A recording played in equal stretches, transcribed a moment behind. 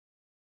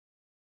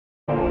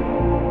All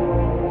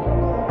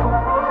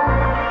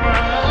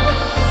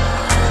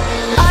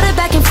the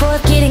back and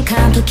forth getting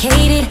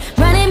complicated,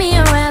 running me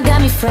around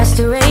got me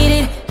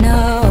frustrated.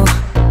 No,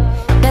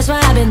 that's why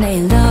I've been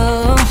laying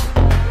low.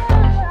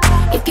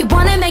 If you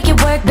wanna make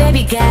it work,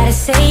 baby, gotta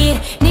say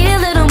it. Need a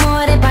little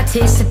more than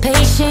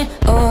participation.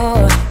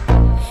 Or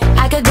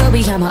I could go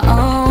beyond my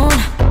own.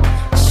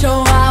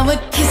 So I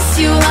would kiss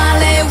you, I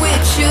lay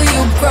with you,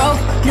 you broke.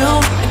 No,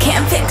 I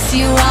can't fix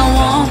you, I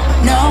won't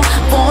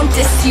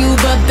diss you.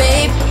 But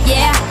babe,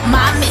 yeah,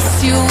 might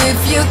miss you. If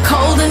you're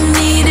cold and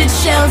needed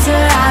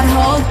shelter, I'd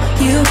hold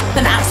you.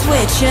 But not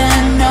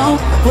switching, no,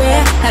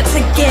 we're not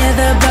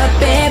together. But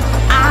babe,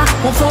 I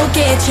won't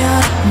forget you.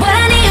 What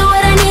I need,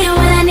 what I need,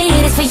 what I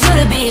need is for you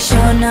to be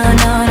sure, no,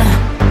 no, no.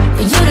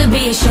 For you to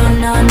be sure,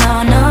 no,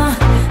 no, no.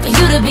 For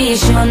you to be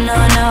sure, no,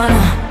 no,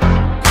 no.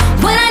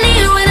 What I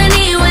need, what I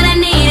need, what I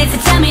need is to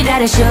tell me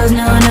that it shows,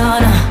 no, no,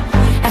 no.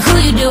 And who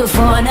you do it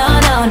for, no,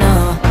 no,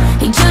 no.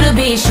 Need you to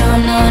be sure,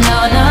 no, no,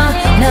 no,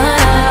 no, no.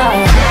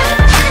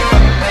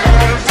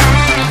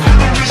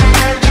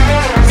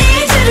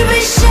 Need you to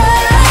be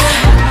sure,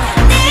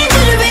 need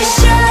you to be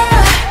sure.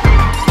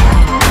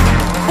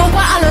 But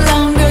why all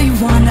alone, girl, you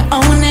wanna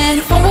own it.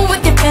 When we're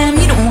with your fam,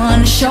 you don't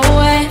wanna show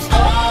it.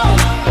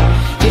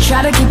 You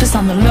try to keep us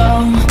on the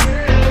low.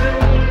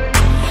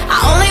 I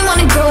only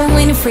wanna grow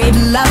when you're free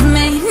to love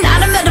me.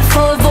 Not a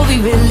metaphor of what we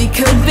really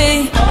could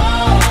be.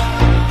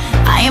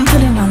 I am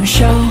putting on a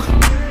show.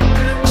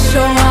 So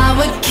I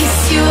would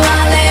kiss you,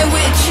 I lay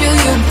with you,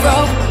 you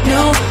broke.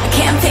 No, I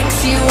can't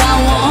fix you, I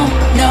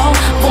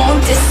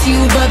won't diss you.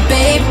 But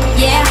babe,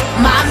 yeah,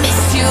 might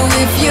miss you.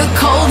 If you're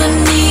cold and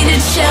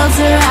needed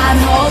shelter, I'd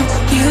hold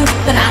you.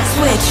 But not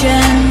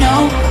switching,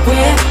 no,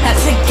 we're not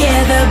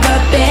together.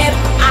 But babe,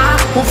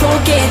 I won't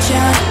forget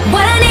you.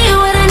 What I need,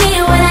 what I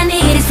need, what I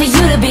need is for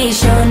you to be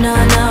sure, no,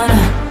 no, no.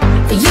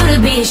 For you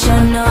to be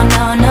sure, no,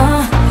 no,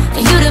 no.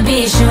 For you to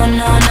be sure,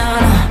 no, no,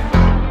 no.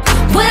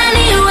 What I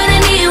need, what I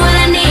need, what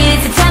I need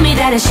is to tell me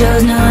that it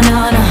shows, no, no,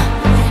 no.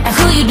 And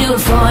who you do it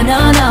for,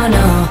 no, no,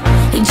 no.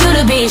 Need you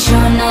to be sure,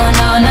 no,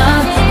 no, no,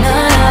 no, no.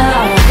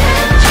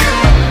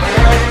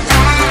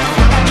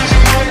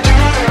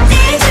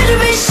 Need you to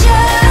be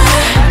sure,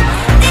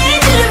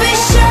 need you to be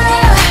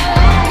sure.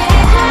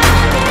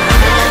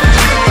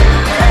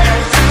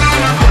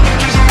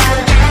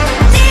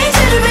 Need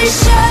you to be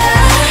sure,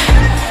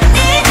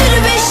 need you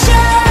to be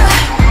sure.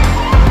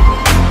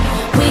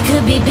 We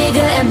could be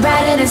bigger and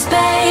brighter than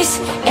space.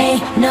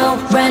 Ain't no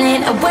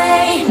running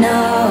away,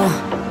 no.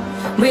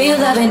 Real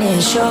loving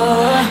is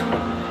sure.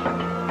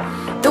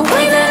 The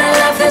way that I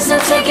love, there's no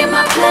taking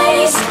my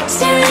place.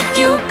 Staring at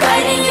you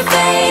right in your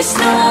face,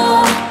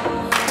 no.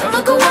 Don't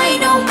look away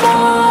no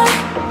more.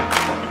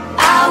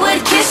 I would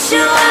kiss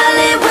you, I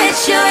live with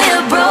you,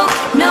 you're broke.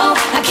 No,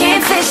 I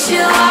can't fix you,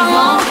 I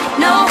won't,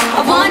 no.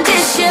 I want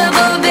this you,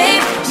 but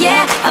babe,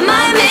 yeah, I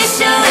might miss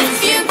you.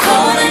 If you're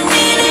cold and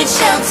needed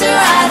shelter,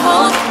 I'd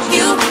hold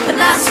you. But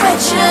not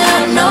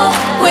switching, no,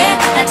 we're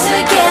not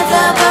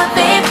together. But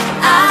babe,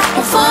 I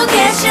won't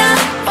forget you.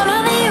 What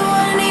I need,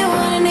 what I need,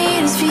 what I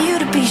need is for you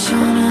to be sure,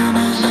 na,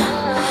 na, na.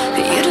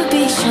 For you to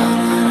be sure,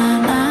 na, na,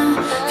 na.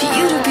 For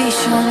you to be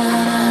sure, na,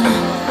 na, na.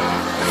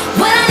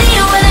 What I need,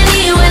 what I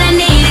need, what I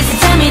need is to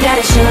tell me that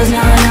it shows,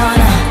 no, no,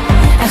 no.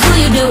 And who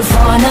you do it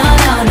for, no,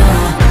 no, no.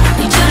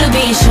 Need you to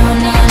be sure,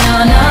 no, no,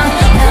 no,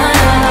 no,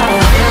 no.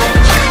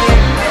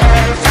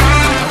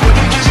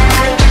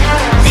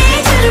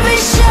 Need you to be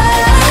sure,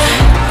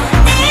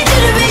 need you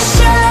to be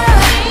sure.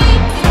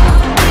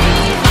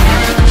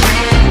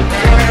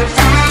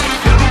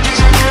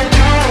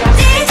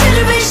 Need you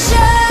to be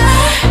sure,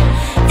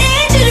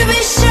 need you to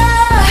be sure.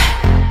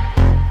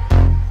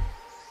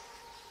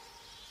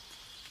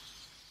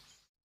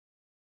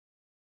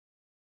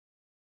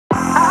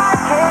 I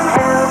can't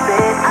help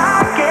it,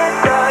 I get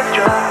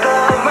starstruck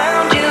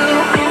around you.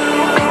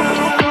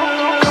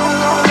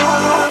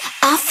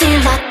 I feel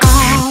like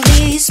all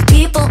these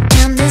people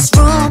in this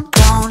room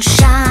don't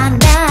shine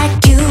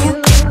like you.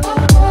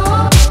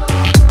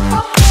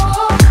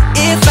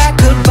 If I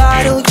could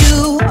bottle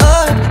you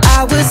up,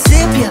 I would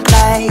sip you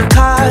like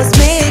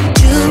cosmic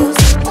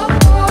juice.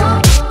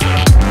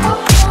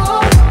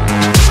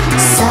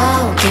 So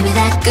give me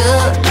that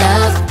good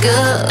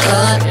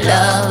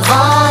love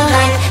all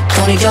night.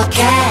 Don't need your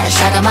cash,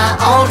 I got my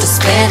own to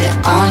spend it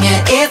on you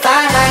if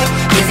I like.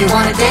 If you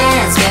wanna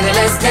dance, baby,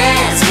 let's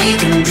dance. We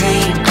can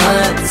drink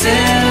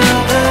until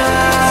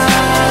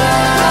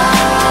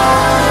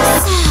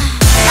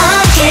I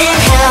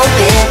can't help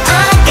it,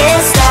 I get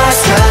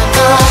starstruck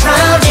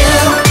around you.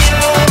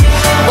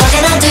 What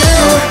can I do,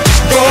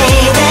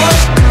 baby?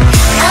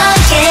 I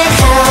can't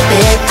help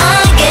it, I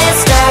get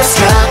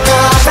starstruck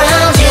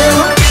around you.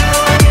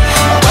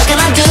 What can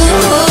I do?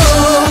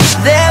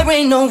 There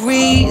ain't no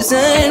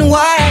reason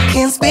why I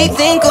can't speak,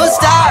 think or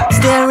stop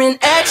staring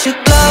at your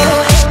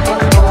glow.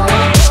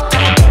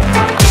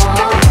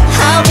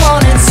 I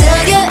wanna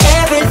tell you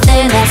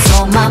everything that's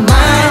on my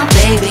mind,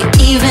 baby,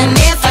 even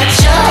if I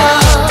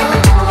chose.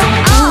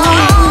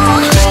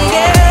 Ooh,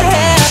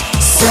 yeah.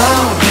 So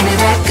give me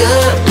that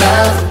good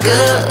love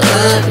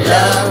good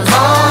love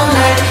all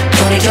night.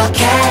 Don't need your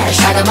cash,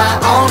 I got my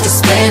own to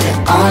spend it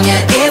on you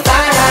if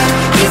I like.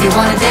 If you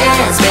wanna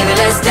dance, baby,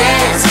 let's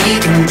dance. We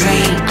can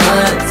dream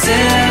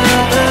until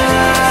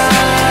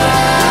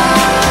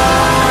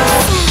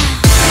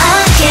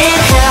I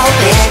can't help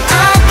it,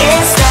 I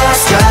get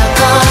starstruck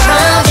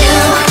around you.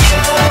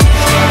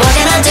 What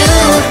can I do,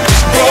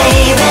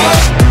 baby?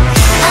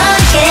 I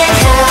can't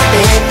help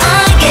it,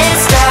 I get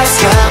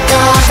starstruck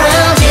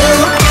around you.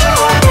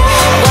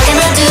 What can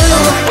I do?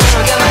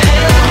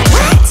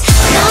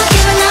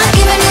 Not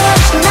giving you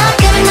up, not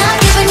giving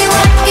you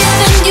up,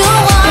 giving you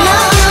up. No,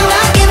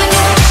 not giving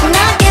you up,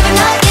 not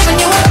giving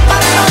you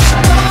up.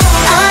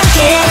 I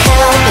can't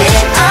help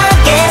it, I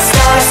get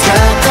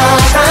starstruck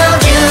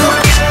around you.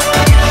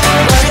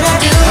 What can I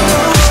do,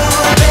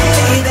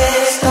 baby?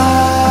 Starstruck,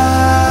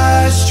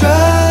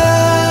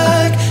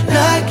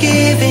 not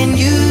giving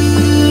you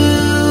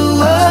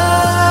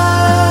up.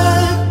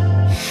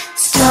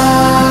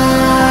 Starstruck,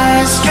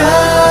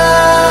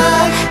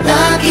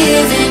 not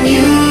giving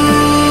you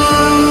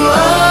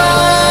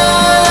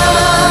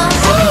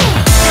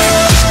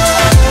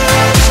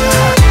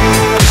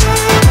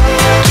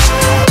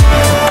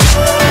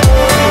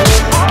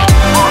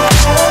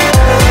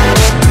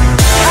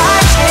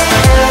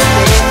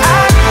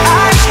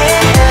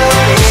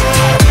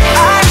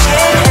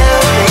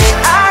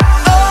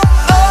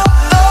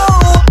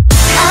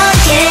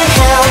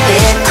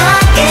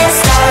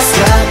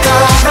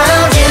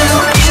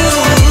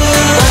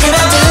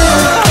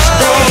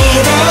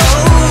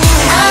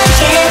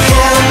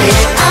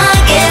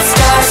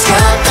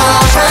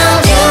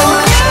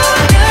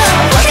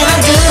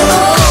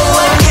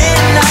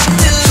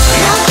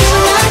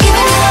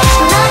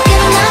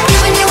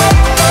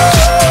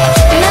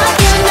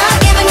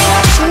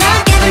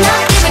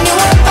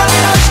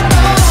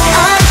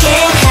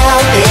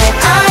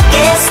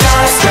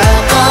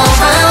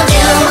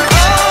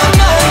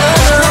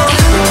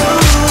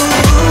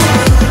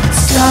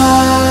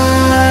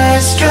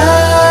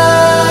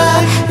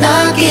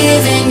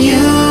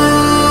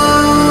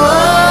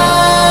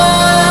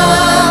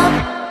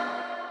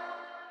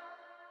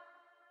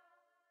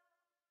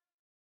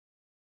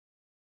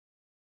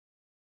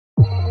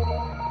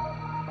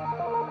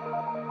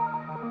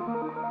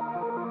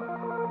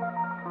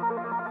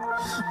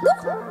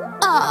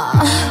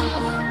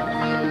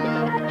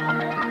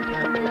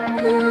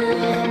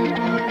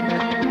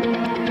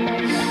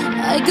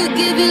I could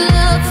give you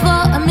love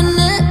for a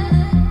minute,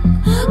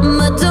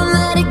 but don't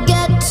let it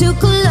get too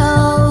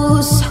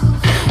close.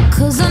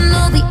 'Cause I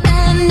know the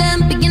end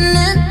and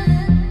beginning,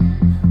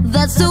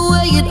 that's the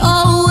way it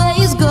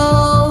always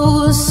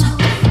goes.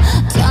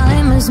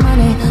 Time is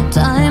money,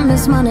 time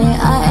is money.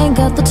 I ain't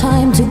got the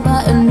time to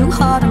buy a new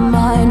heart of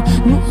mine,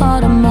 new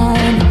heart of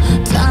mine.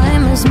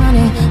 Time is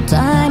money,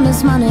 time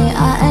is money.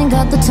 I ain't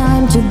got the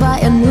time to buy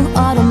a new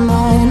heart of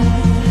mine.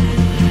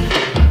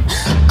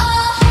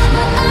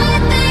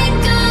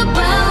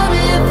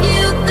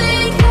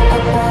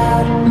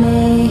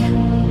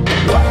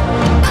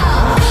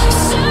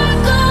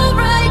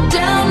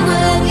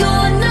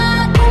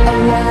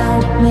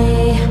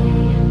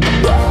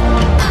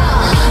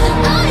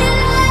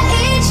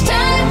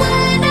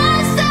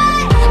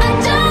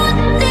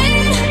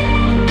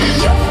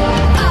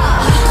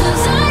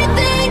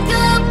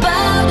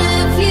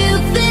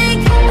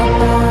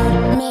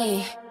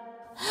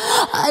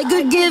 I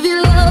could give you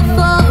love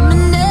for a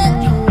minute,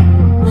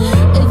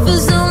 if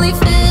it's only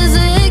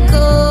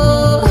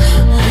physical.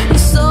 You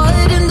saw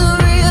it in the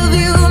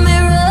rearview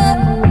mirror,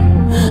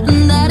 and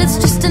that it's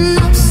just an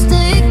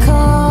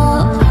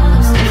obstacle.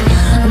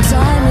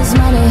 Time is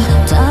money,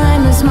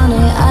 time is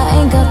money. I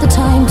ain't got the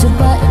time to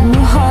buy a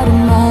new heart of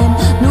mine,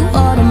 new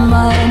heart of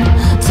mine.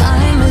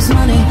 Time is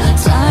money,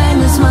 time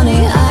is money.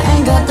 I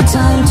ain't got the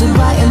time to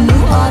buy a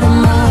new heart of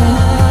mine.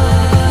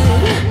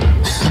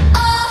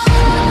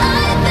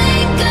 I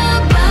think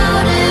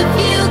about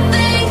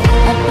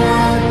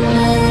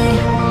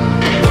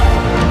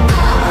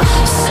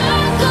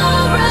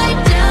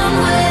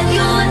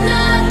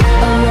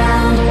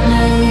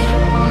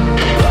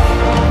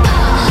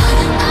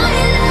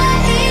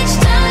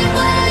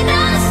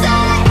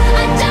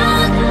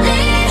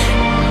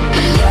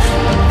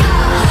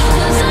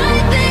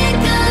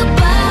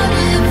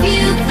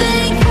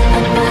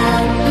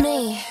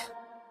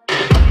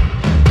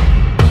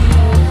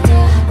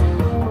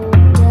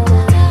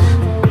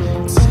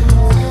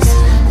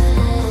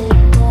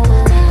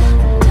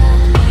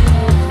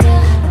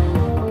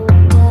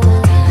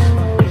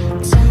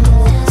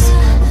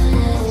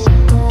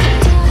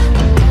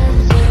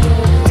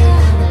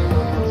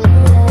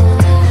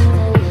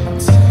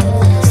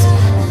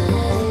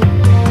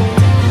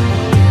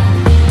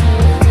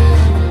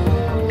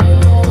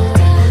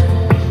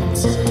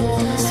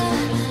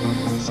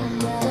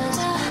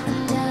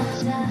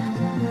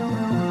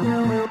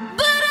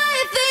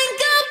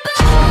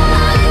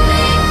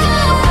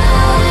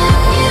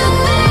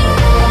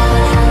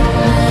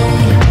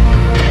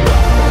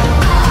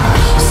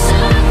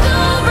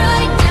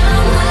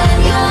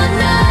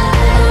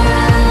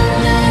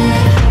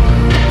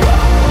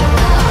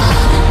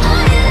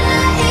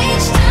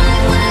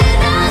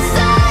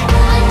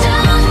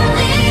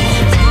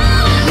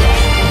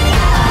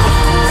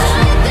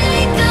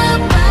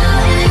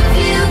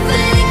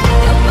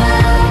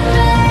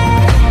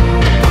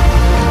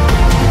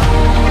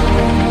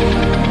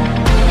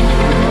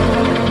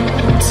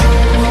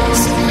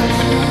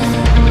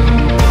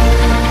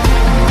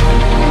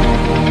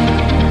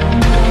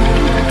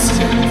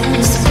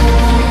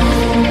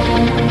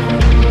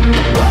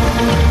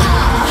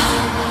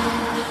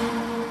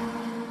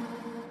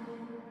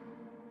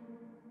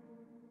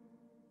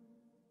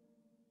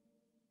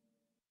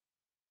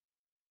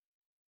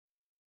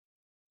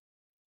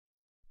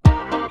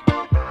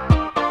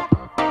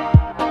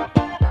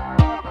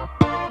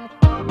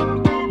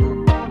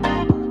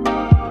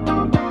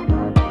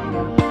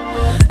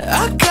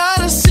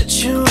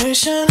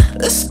situation.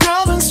 This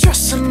girl been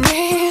stressing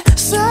me,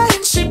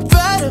 saying she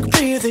better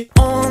be the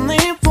only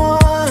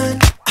one.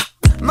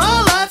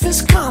 My life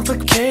is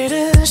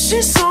complicated,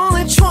 she's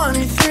only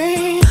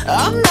 23.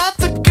 I'm not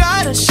the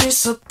guy that she's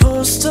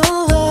supposed to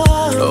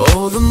love.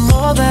 Oh, the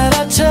more that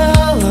I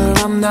tell her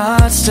I'm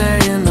not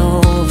staying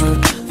over,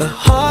 the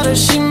harder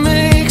she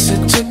makes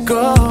it to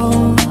go.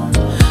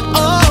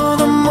 Oh,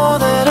 the more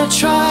that I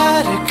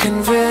try to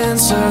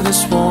convince her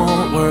this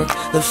won't work,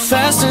 the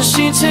faster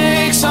she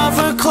takes off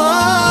her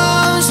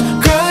clothes.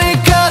 Girl, you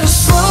gotta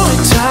slow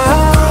it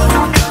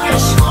down.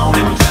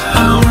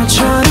 I'm not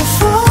trying to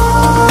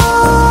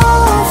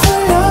fall for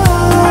you.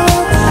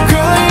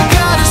 Girl, you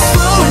gotta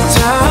slow it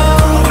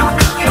down.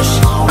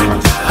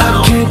 I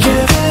can't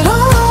give it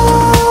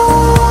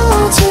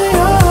all to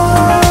you,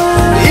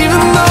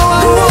 even though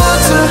I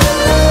want to.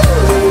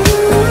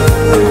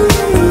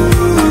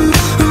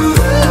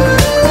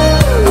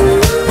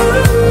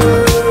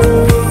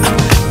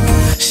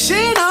 She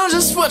knows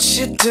just what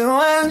she's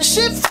doing.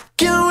 She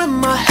fucking with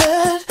my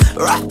head,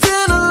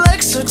 wrapping her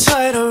legs so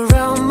tight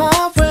around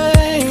my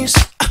waist.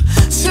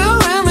 2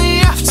 in the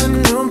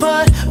afternoon,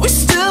 but we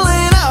still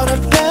ain't out of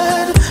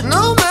bed.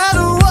 No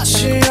matter what,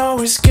 she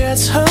always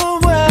gets her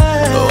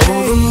way. Oh,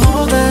 the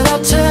more that I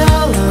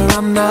tell her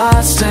I'm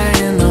not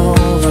staying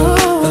over,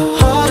 the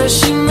harder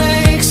she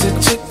makes it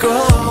to go.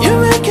 You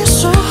make it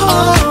so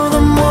hard. Oh,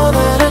 the more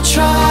that I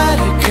try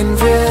to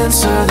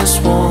convince her this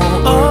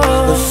won't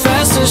work, the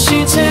faster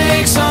she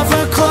takes off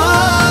her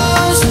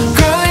clothes.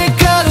 Girl, you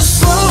gotta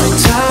slow it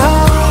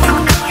down.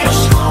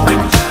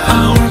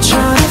 I'm not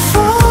trying to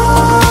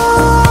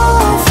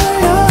fall for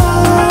you.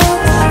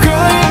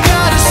 Girl, you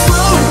gotta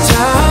slow it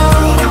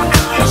down.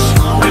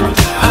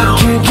 I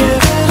can't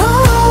give it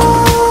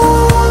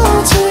all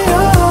to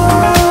you,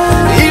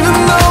 even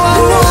though I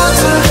want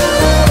to.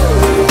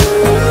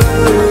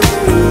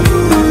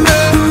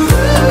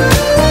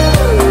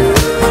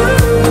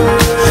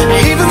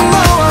 Even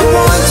though I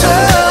want to.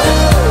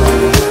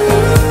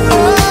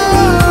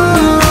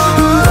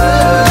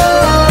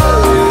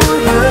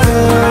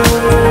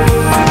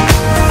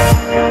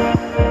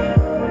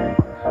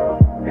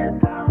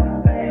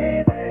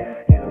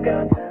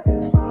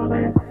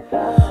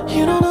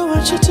 You don't know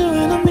what you're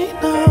doing to me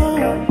now.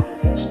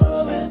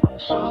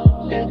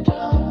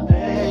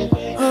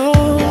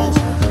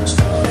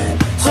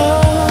 Oh,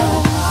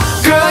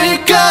 girl, you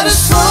gotta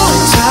slow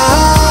it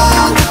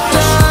down.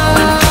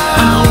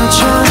 I'm not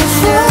trying to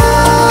fall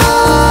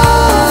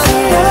for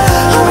you.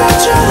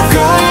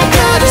 Girl, you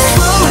gotta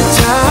slow it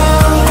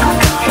down.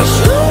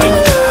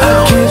 I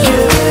can't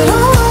give it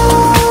all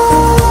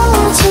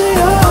to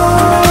you,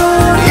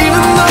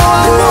 even though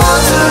I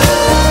want to.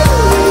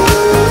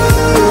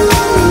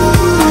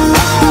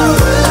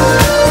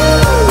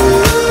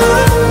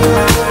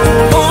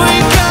 Oh,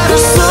 you gotta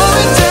slow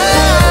it down.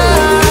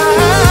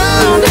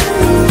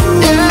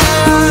 Yeah,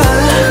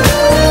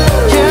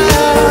 yeah.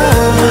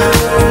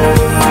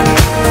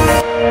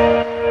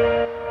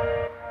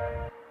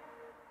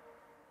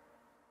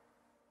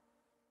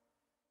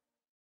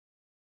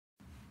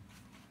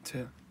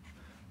 2,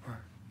 1,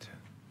 2,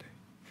 3.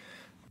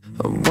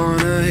 I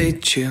wanna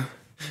hate you,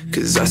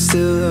 'cause I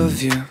still love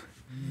you,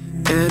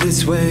 and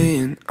it's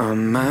weighing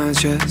on my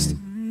chest.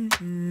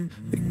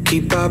 We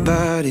keep our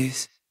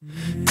bodies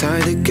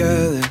tied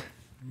together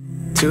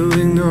to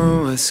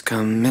ignore what's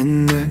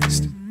coming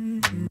next.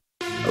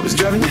 I was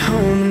driving you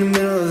home in the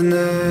middle of the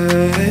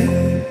night,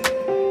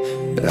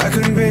 but I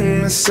couldn't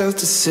bring myself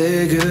to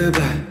say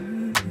goodbye.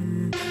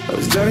 I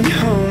was driving you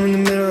home in the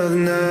middle of the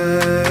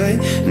night,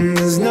 and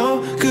there's no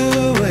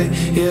good way,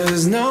 yeah,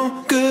 there's no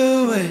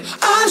good way.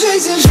 I'm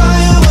chasing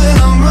fire when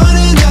I'm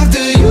running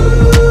after you.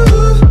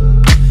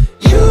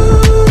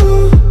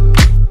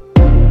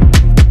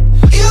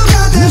 You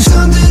got that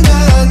something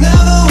that I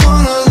never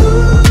wanna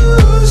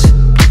lose,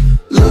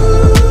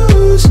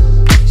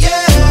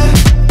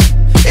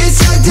 yeah. It's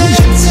like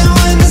dancing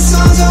when the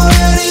song's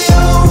already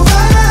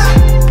over,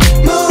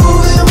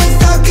 moving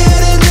without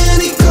getting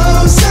any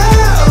closer.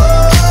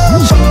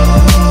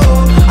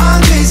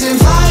 I'm chasing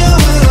fire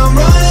when I'm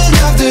running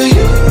after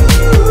you.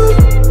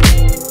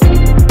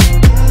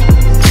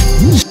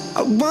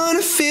 I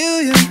wanna feel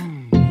you,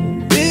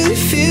 really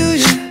feel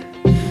you,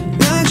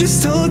 not just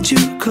hold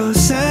you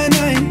close at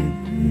night.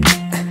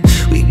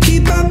 We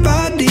keep our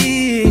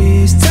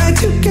bodies tied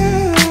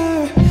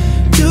together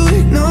to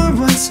ignore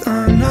what's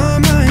on our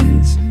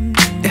minds.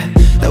 Yeah,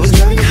 I was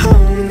driving you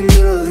home in the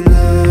middle of the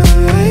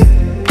night,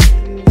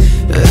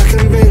 but I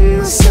couldn't bring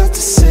myself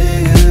to say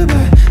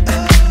goodbye.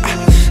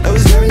 I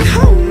was driving you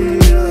home in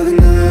the middle of the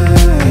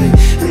night,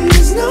 and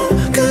there's no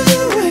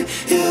good way,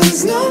 yeah,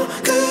 there's no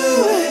good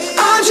way.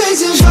 I'm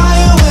chasing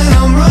fire when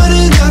I'm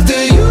running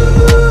after you.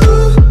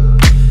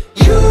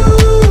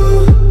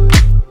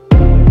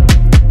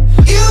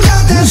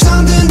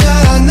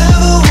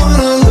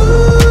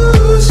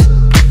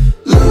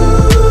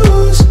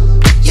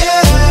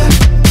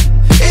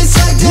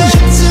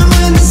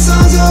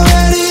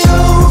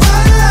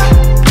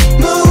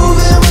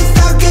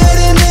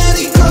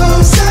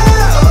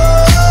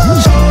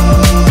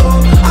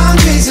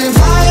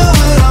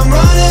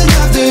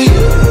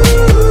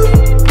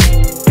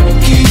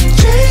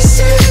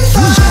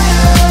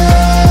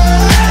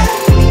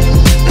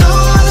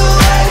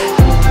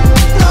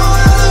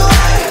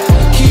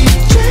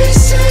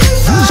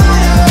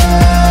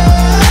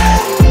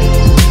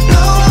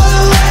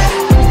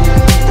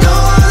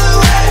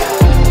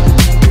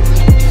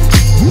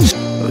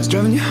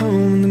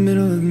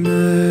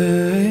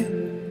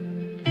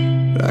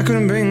 I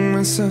couldn't bring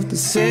myself to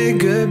say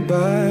goodbye.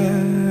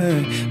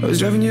 I was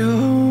driving you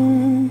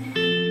home.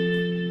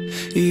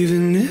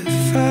 Even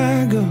if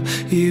I go,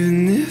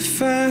 even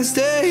if I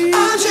stay,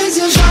 I'm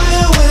chasing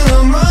fire when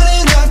I'm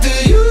running after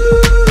you.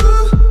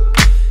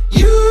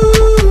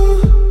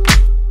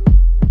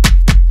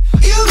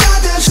 You got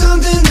that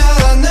something that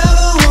I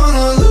never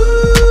wanna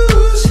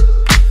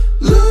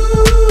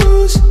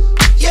lose,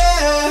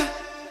 yeah.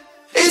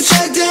 It's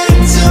like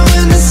dancing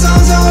when the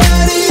song's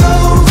already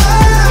over,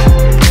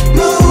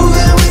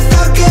 moving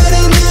without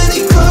getting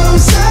any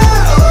closer.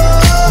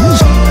 Oh,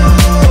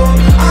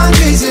 I'm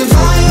chasing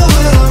fire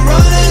when I'm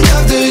running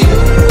after you.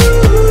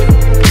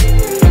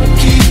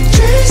 Keep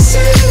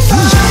chasing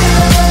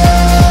fire.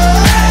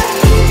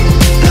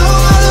 No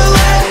other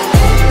way,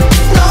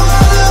 no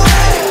other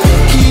way.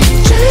 Keep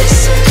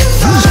chasing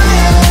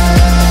fire.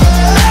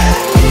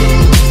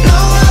 No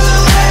other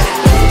way,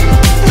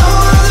 no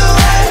other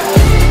way.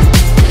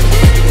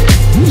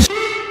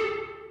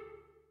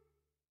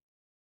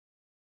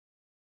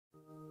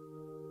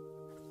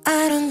 I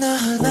don't know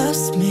who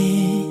loves me,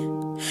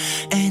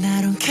 and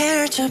I don't care.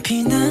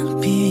 어차피 난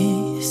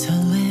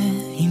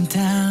비설레임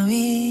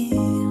따위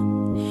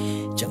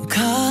좀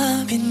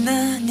겁이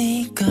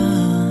나니까.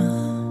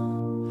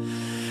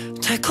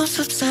 달콤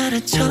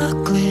쌉쌀한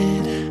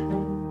초콜릿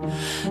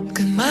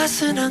그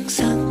맛은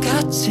항상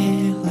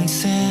같지. Like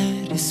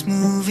saddest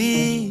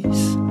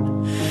movies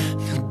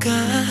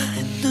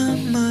누가의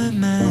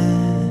눈물만.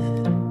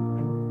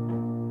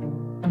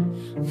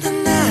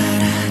 난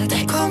알아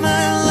달콤한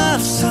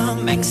love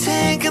song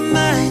맹세가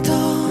말도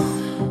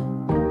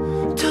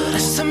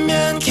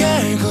돌았으면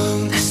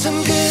결국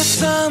낯선 그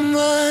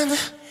someone.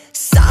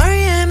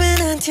 Sorry I'm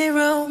an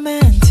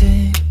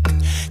anti-romantic.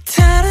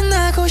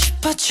 달아나고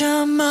싶어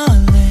저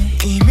멀리.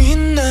 이미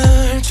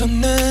널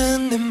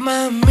줬는 내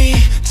맘이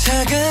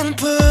작은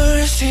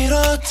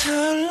불씨로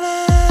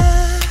타올라.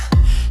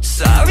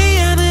 Sorry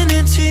I'm an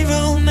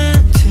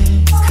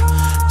anti-romantic.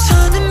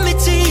 저는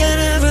믿지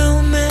않아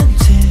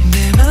romantic.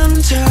 내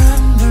맘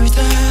전부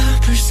다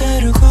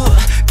불사르고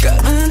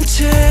까만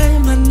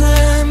채만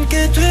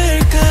남게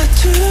될까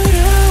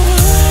두려워.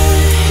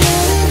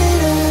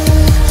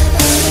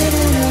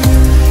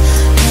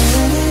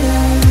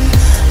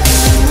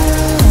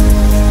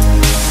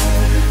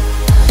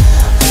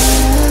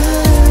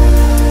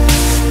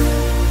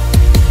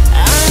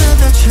 I know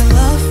that you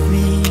love me.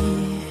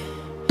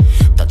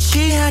 더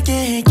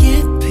취하게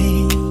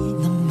깊이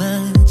넌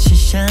마치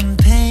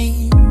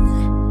샴페인.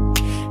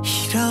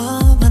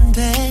 이러면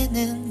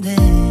되는데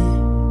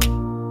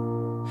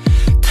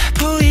다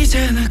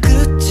보이잖아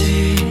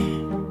그치.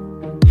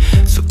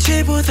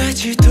 속죄보다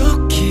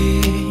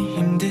지독히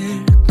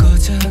힘들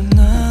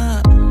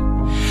거잖아.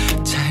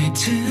 잘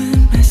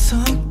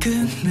틈에서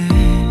끝내.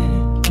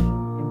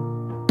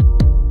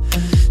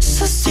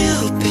 So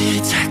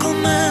stupid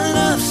달콤한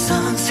love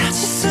song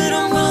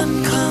사치스러운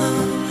rom-com.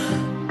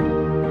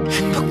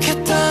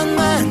 행복했던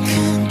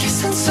만큼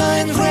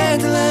계산서엔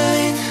red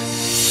line.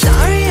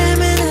 Sorry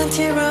I'm an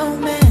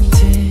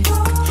anti-romantic.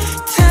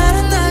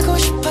 달아나고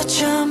싶어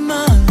저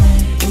멀리.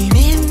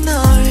 이미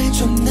널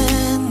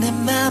줬는 내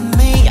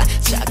맘이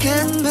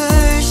작은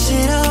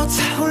불씨로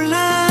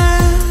타올라.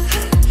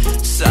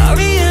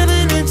 Sorry I'm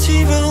an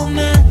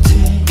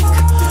anti-romantic.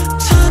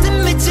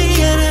 저는 믿지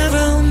않아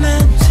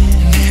romantic.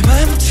 내 맘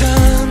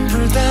전부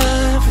다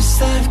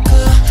불살고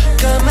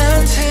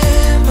까만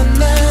채만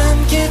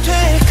남게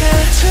될까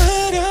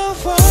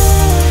두려워.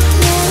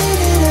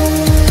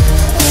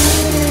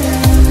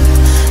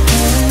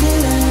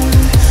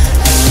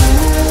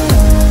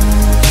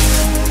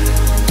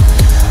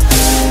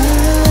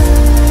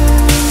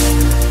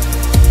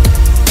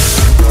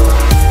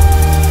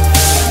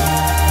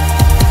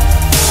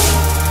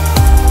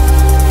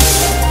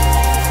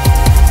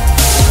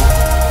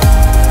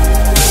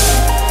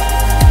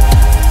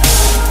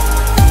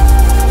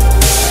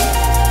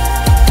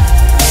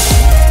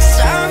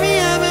 Sorry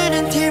I'm an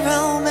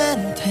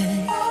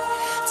anti-romantic.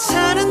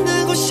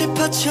 사랑하고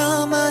싶어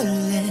저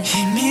멀리.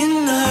 이미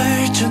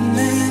널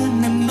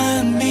줬는 내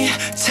맘이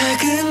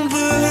작은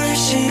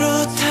불씨로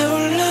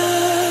타올라.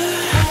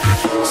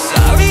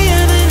 Sorry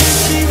I'm an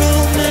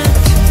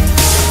anti-romantic.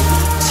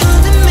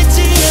 저는 믿지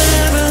않아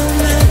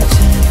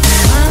romantic. 내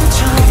맘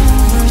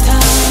전부 다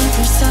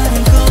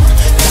불사르고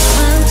까만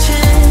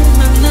채만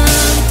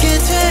남게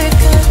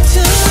될까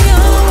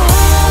두려워.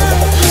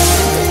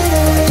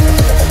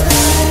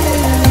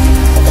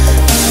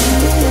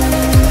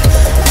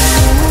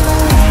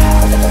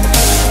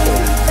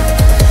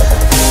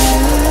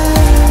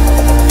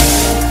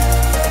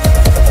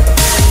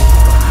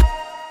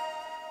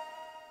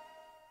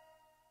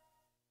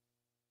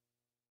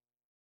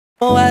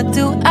 Why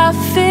do I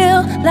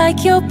feel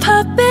like your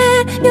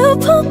puppet? You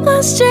pull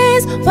my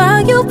strings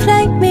while you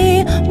play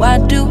me. Why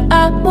do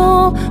I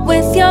move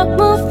with your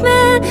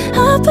movement?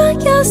 Up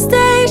on your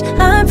stage,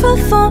 I'm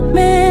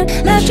performing.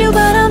 Left you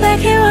but I'm back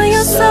here on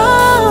your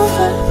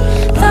sofa.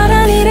 Thought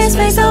I needed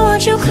space, I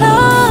want you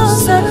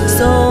closer.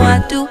 So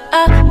why do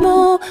I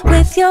move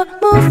with your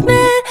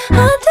movement?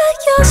 Under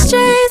your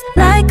strings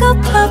like a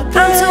puppet.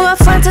 I'm so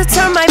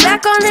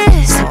work on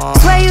this.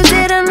 Swear you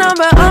did a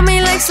number on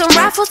me like some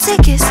raffle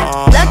tickets.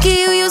 Lucky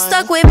you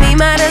stuck with me,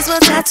 might as well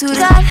tattoo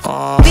that.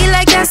 Be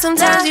like that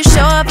sometimes you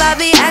show up, I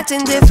be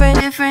acting different.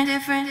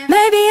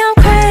 Maybe I'm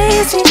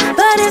crazy,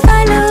 but if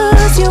I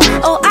lose you,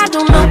 oh, I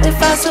don't know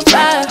if I'll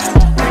survive.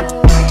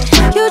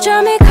 You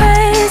drive me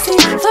crazy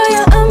for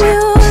your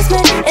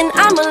amusement, and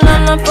I'm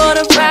alone for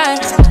the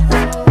ride.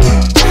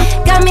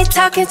 Got me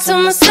talking to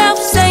myself,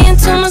 saying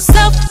to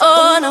myself,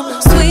 oh no,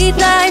 sweet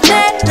like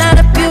that, not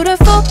a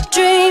beautiful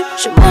dream.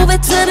 Should move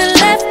it to the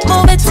left,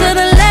 move it to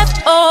the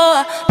left.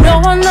 Oh, no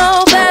one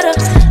know better,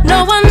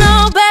 no one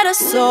know better.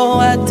 So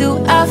why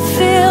do I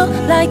feel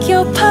like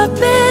your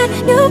puppet?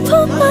 You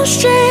pull my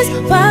strings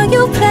while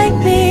you play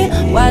me.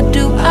 Why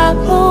do I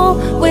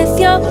move with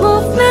your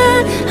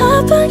movement?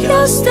 Up on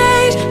your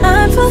stage,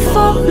 I'm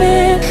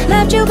performing.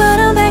 Left you but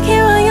I'm back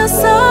here on your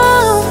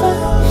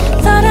sofa.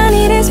 Thought I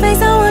needed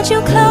space, I want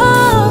you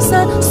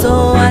closer.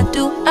 So why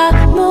do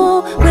I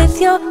move with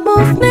your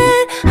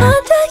movement?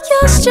 Under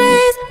your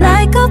strings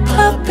like a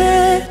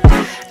puppet.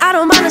 I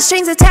don't mind the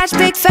strings attached,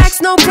 big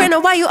facts, no printer.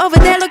 Why you over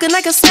there looking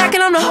like a snack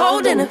and I'm the whole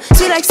dinner?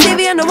 Sweet like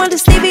Stevie, no wonder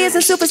Stevie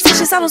isn't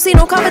superstitious. I don't see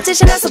no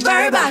competition, that's a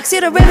bird box. See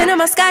the ribbon in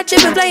my sky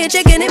chip and play a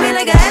chicken, hit me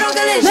like a head on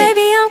collision.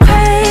 Maybe I'm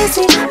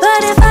crazy,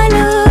 but if I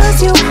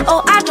lose you,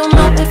 oh, I don't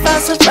know if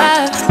I'll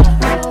survive.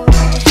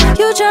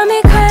 You drive me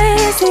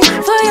crazy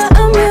for your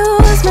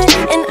amusement,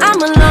 and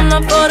I'm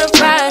alone for the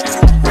ride.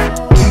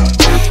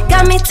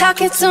 Got me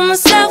talking to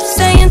myself,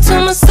 saying to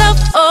myself,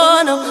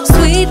 oh no,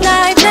 sweet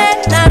like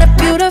that, not a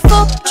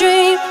beautiful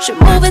dream. Should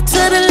move it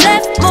to the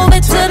left, move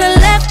it to the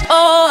left.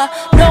 Oh,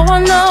 no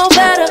one know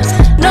better,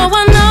 no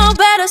one know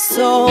better.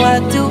 So why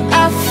do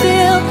I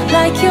feel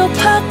like your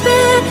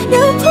puppet?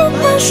 You pull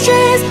my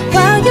strings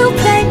while you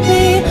play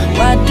me.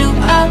 Why do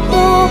I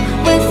move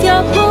with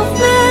your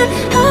movement?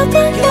 Up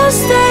on your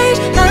stage,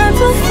 I'm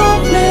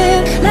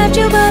performing. Left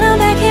you but I'm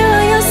back here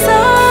on your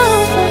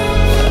sofa.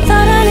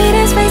 Thought I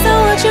needed space, I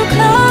want you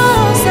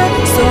closer.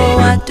 So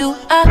why do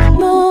I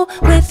move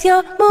with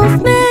your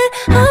movement?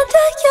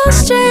 Under your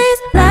strings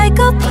like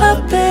a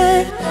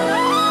puppet.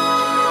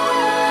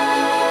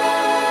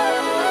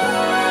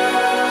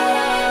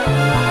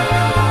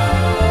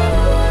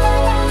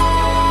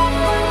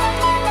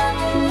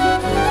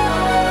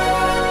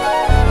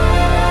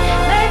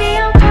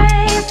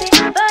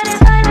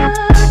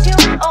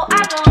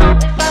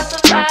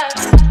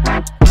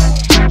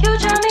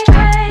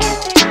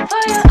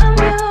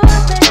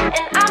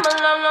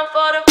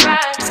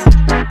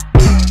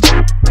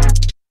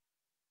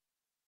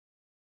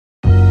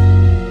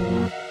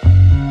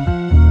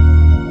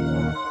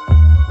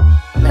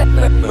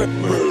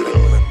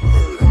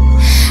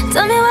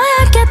 Tell me why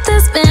I get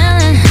this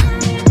feeling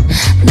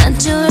that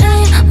you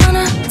really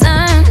wanna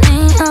turn me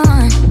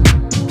on.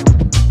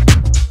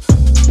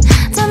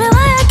 Tell me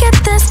why I get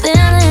this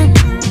feeling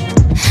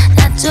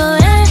that you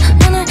really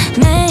wanna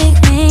make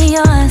me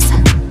yours.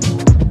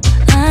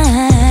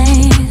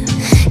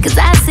 Cause I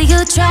see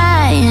you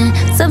trying,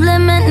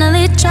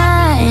 subliminally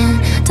trying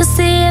to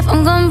see if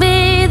I'm gonna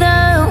be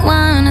the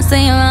one to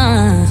say you're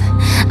wrong.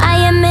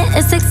 I admit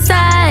it's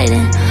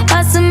exciting,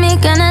 parts of me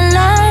gonna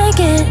like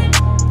it.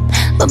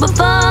 But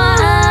before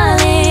I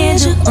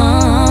lead you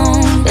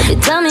on, baby,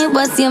 tell me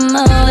what's your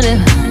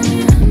motive?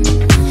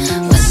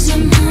 What's your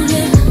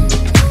motive?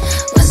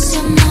 What's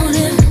your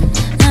motive?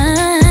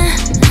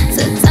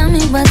 So tell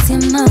me what's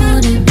your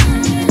motive?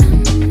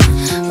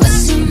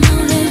 What's your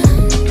motive?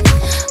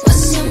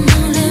 What's your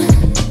motive?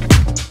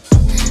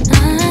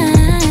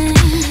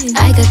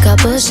 I could cut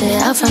bullshit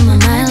out from a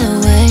mile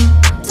away.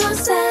 Don't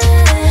say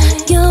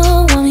you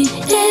want me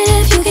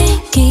if you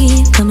can't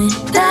keep coming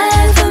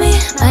back for me.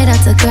 Might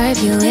have to curb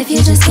you if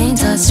you just can't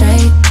talk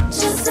straight.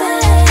 Just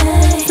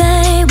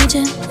say what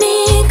you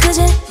need, cause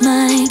you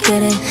might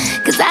get it.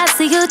 Cause I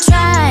see you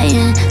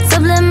trying,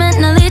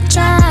 subliminally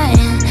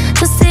trying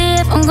to see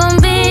if I'm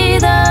gonna be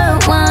the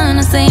one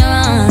to say you're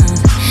wrong.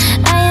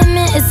 I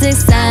admit it's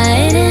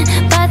exciting,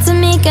 but to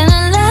me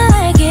kinda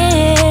like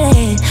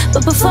it.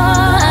 But before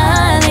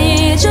I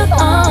lead you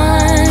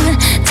on,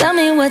 tell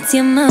me what's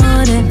your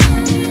motive?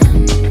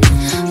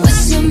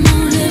 What's your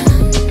motive?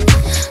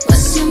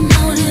 What's your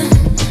motive?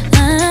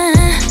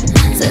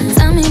 So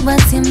tell me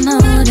what's your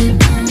motive?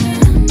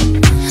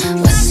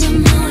 What's your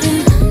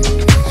motive?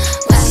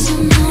 What's your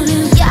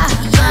motive? Yeah,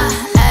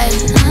 ay.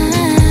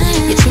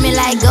 You treat me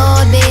like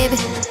gold, baby.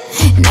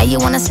 Now you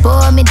wanna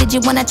spoil me, did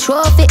you want a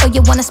trophy or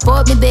you wanna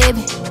sport me,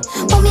 baby?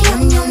 Want me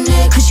on your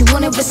neck, cause you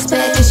wanted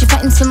respect, cause you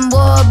fighting some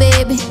war,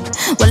 baby.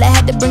 Well, I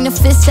had to bring the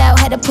fists out,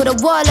 had to put a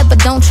wall up, but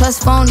don't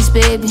trust phonies,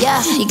 baby.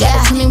 Yeah, you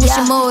gotta tell me what's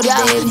your motive,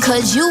 baby.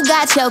 Cause you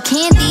got your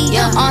candy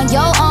on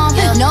your arm,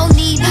 no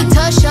need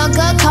to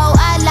sugarcoat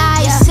a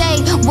lie.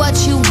 Say what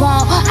you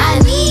want, I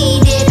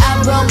need it.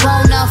 I broke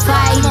on a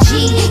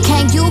 5G.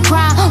 Can you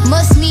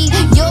promise me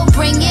you'll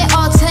bring it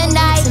all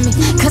tonight?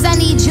 Cause I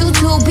need you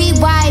to be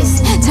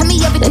wise. Tell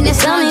me everything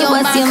that's on your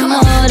mind. What's your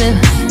motive?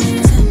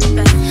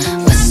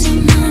 What's your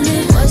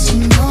motive? What's your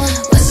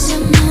motive? What's your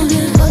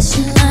motive? What's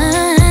your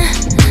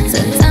motive? So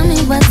tell me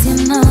what's your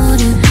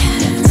motive?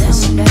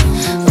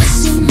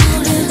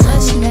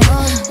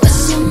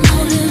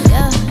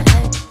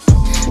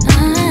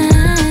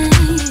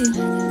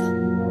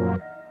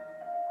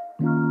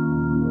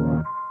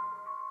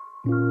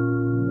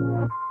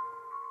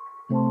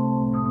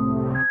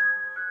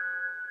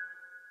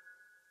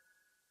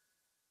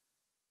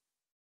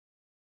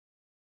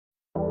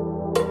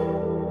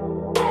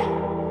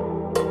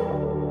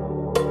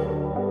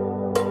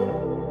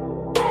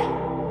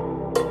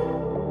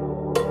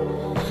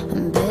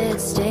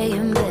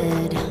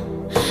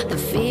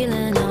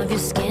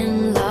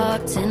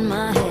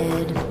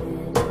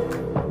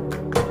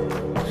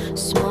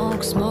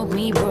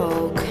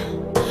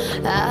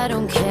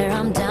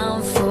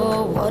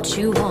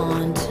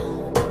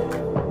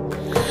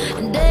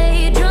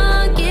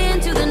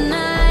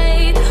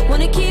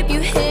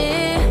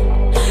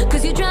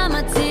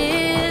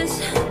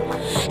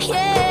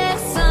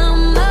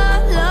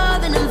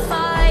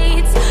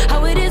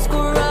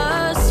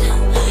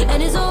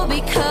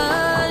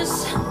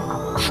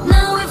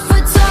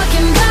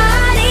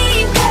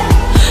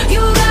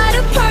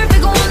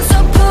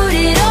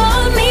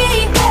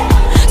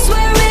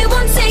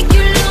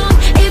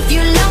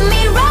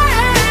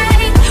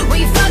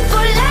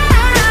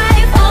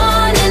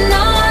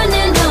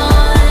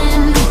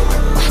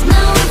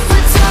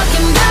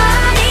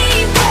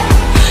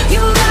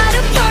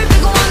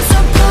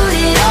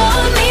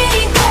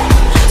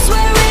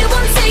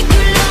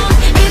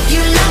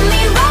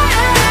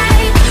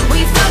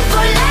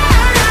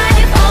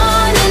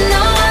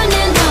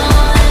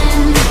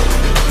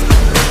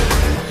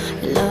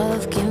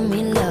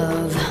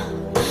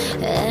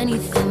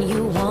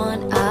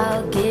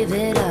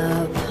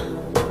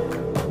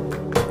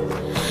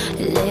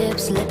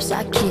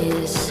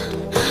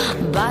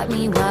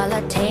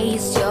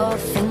 your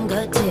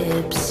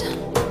fingertips.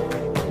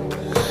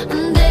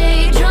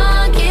 They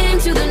drunk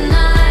into the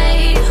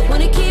night,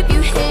 wanna keep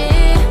you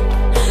here,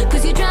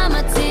 'cause you dry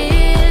my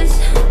tears.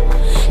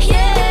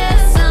 Yeah,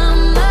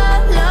 summer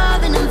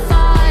loving and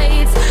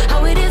fights,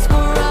 how it is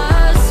for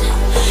us,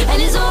 and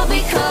it's all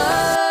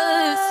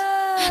because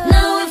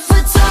now if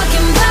we're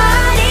talking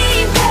body,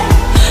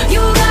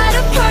 you got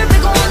a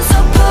perfect one, so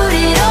put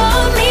it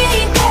on me.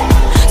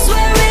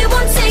 Swear it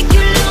won't take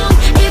you long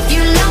if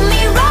you love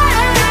me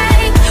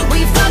right. We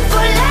fuck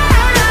for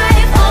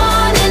life,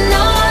 on and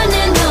on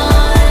and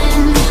on.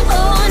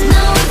 Oh,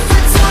 now if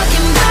we're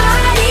talking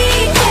body,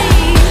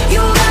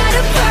 you got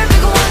a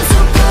perfect one, so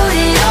put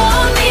it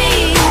on me.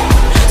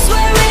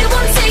 Swear it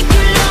won't take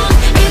you long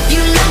if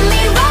you love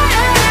me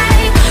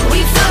right. We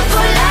fuck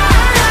for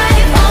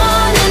life,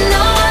 on and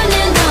on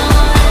and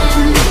on.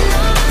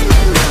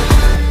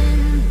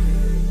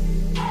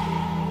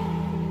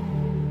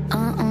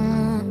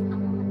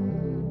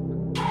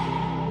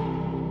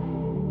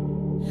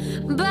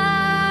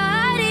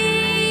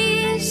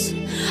 Bodies,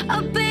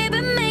 oh baby,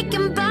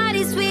 making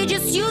bodies we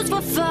just use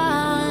for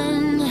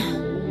fun.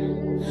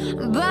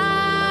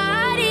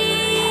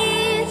 Bodies,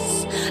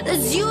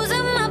 let's use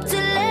them up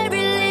till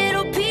every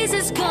little piece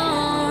is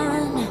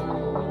gone.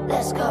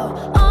 Let's go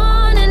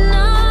on and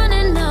on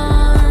and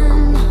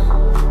on.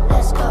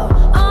 Let's go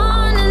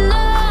on and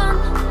on.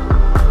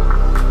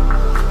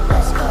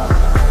 Let's go.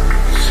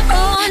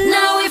 Oh,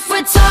 now if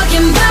we're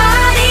talking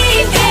body,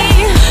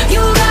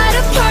 you got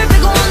a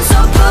perfect one, so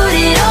put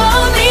it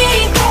on me.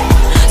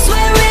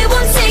 Swear it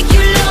won't take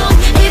you long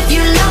if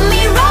you love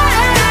me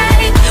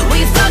right. We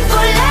fuck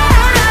for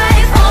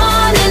life,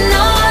 on and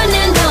on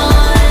and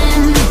on.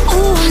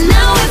 Ooh,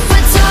 now if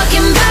we're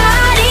talking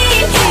body,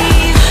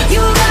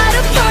 you got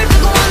a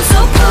perfect one, so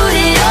put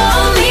it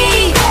on me.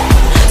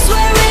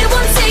 Swear it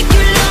won't take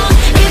you long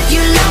if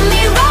you love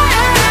me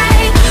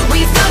right. We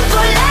fuck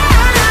for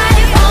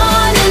life,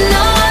 on and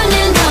on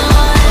and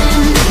on.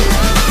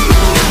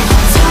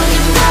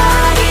 Talking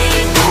body,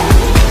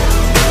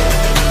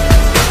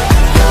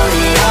 put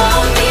it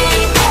on me.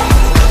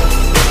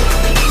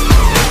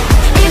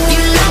 If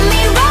you love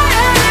me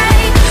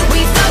right, we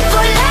fuck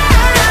for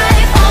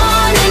life,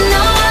 on and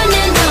on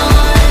and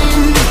on.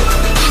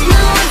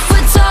 Now if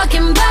we're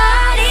talking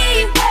body,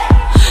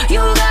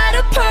 you got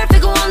a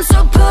perfect one, so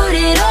put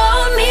it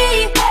on me.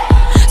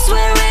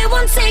 Swear it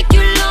won't take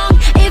you long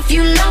if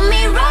you love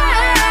me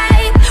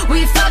right. We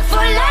fuck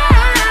for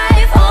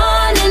life,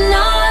 on and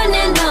on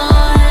and on.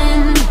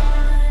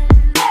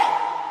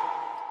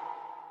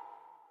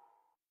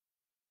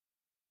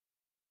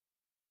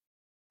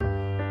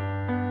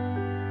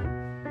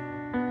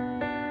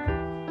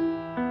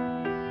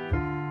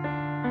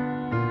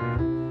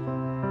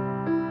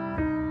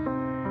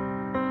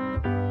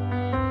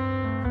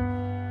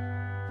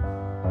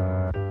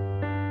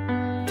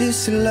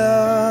 This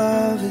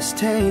love is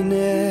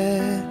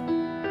tainted.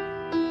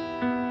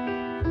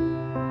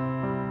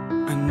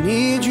 I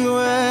need you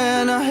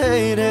and I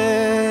hate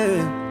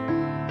it.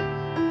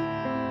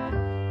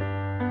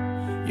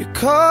 You're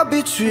caught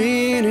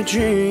between a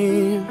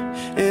dream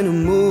and a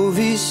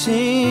movie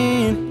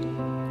scene.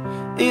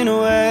 In a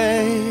way,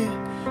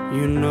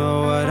 you know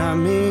what I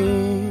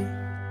mean.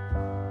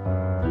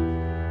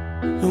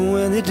 And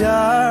when the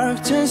dark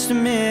turns to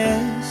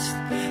mist,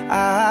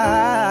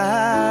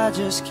 I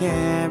just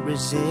can't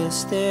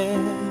resist it.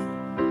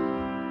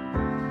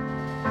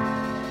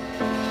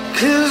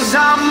 'Cause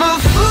I'm a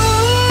fool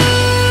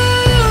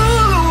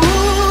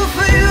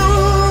for you,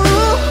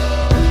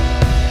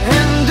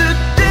 and the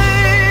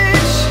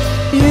things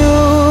you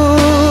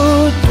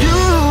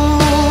do.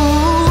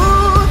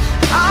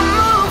 I'm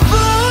a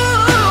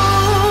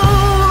fool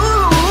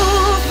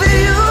for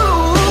you,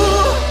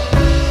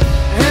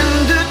 and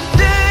the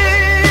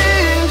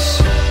things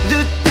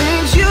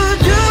you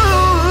do,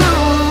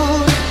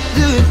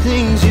 the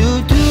things you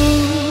do,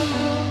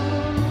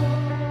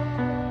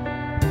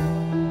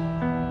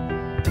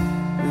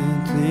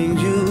 the things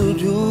you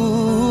do.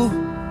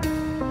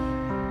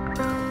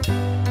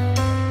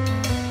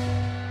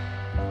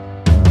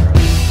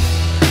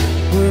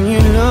 When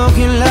you're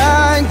looking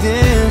like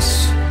this,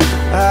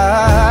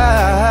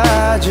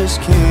 I just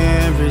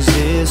can't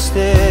resist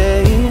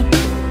it.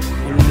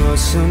 You know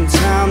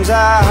sometimes I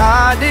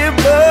hide it,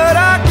 but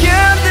I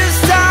can't this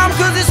time,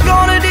 'cause it's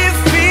gonna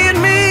defeat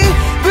me.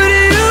 But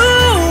you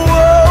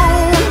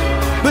won't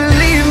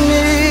believe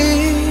me,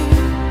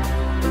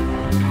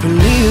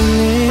 believe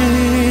me.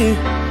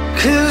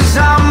 'Cause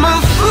I'm a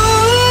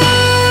fool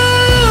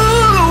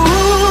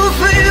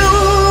for you,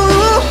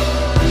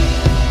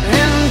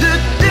 and the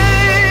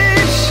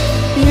things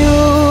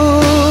you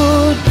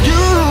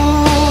do.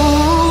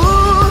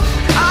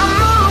 I'm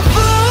a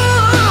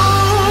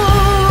fool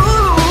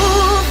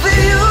for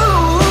you,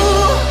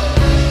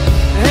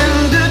 and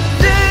the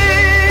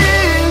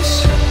things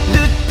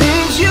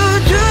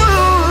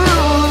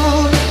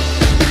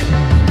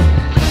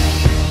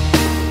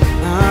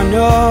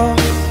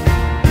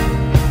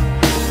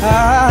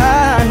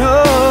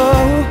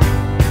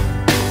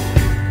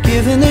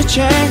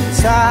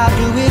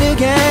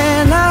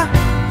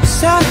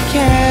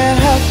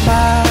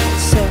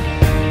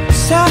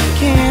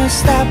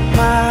stop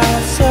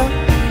myself.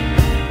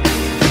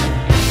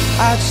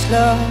 I just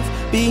love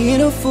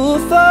being a fool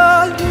for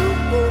you.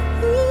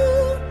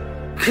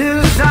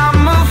 'Cause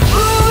I'm a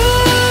fool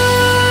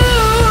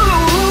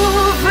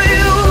for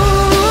you.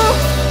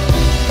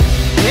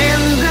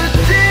 And the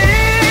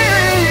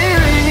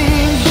things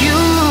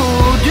you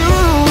do,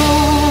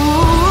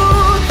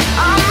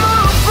 I'm a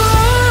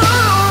fool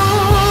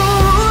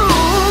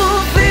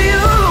for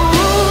you.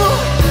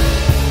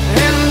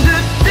 And the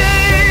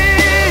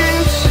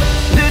things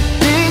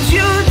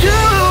you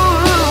do,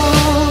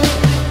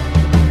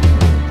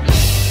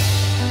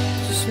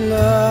 just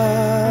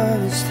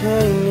love is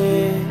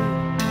hanging.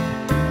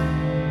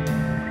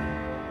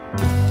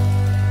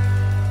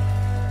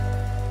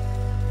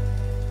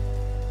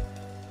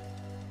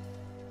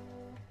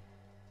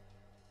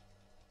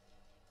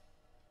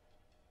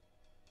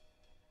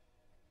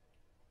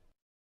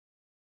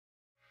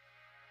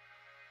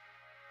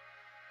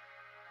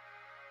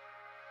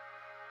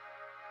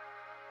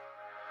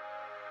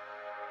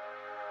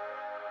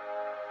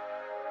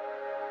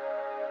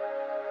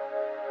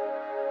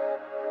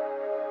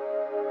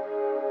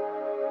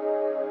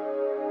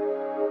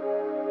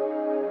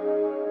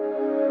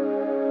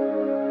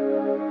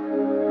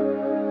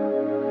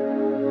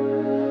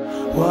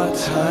 What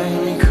time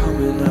you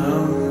coming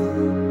out?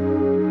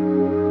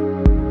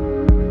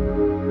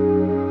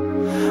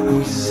 We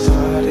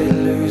started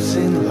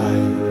losing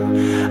light.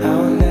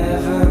 I'll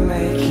never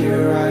make it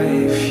right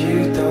if you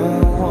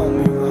don't want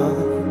me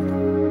wrong.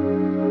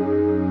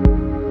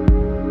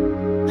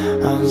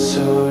 I'm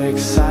so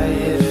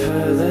excited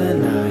for the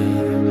night.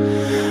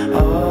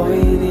 All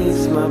we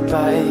need's my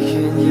bike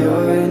and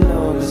your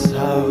enormous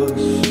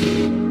house.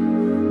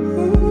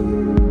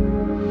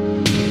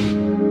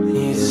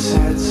 You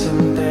said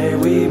someday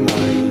we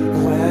might.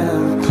 When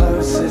I'm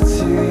closer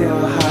to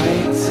your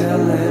height,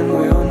 till then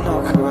we'll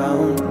knock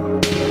around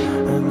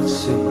and we'll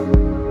see.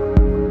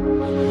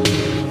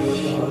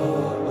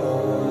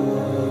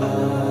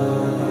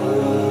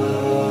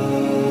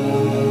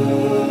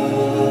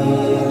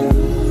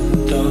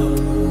 Don't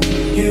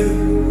you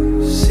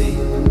see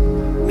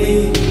me?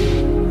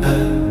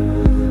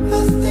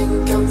 I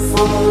think I'm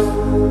falling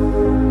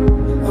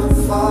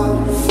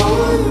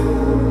for you.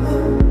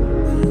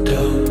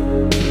 Don't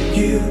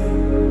you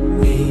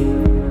need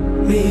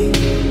me?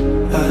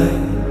 I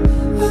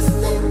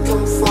think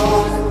I'm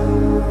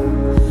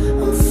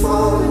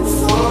falling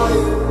for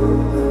you.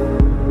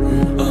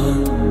 And on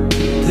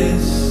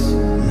this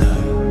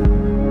night,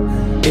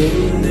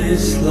 in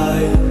this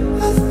life,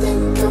 I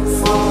think I'm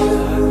falling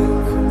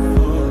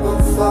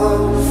for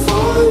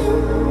you.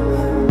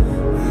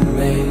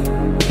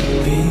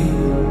 Maybe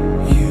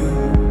you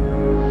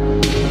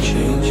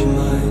change your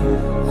mind.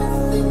 I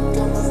think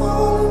I'm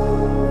falling.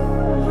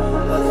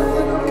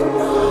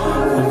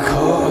 I'm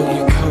caught on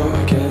your coat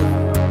again.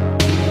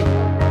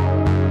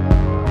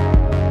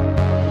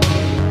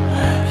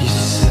 You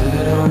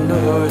said, oh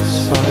no, it's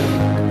fine.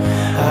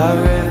 I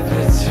read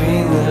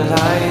between the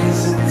lines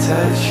and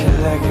touch your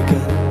leg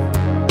again.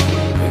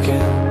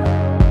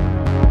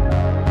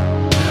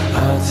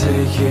 I'll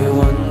take it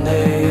one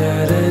day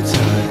at a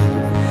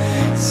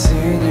time.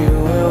 Soon you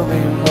will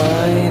be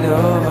mine. Oh,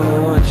 but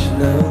won't you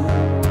know?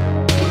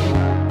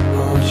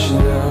 Won't you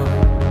know?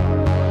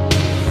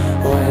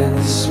 When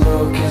the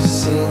smoke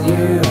is in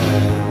your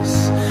eyes,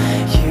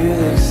 you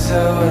look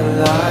so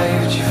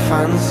alive. Do you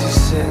fancy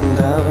sitting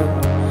down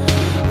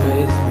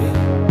with me?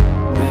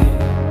 Maybe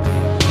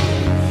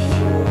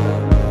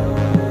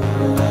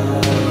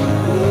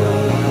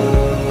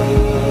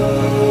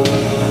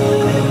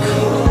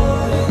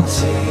according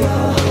to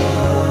your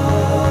heart,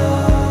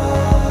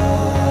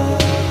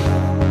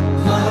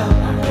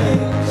 my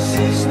place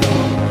is no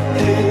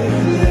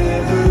deliverance.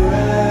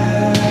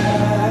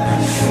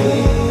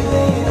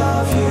 Feeling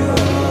of your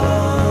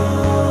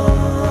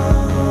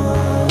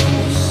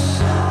arms.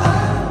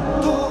 I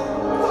don't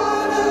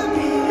wanna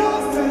be your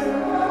friend.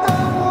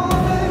 I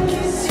wanna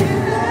kiss your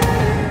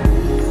leg.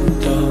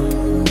 Don't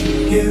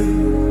you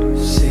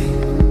see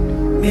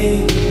me?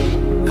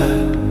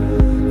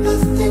 I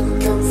think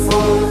I'm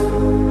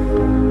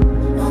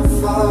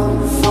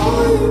falling for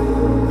you.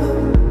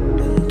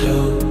 And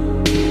don't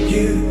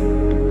you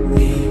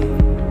need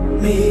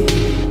me?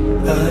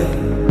 I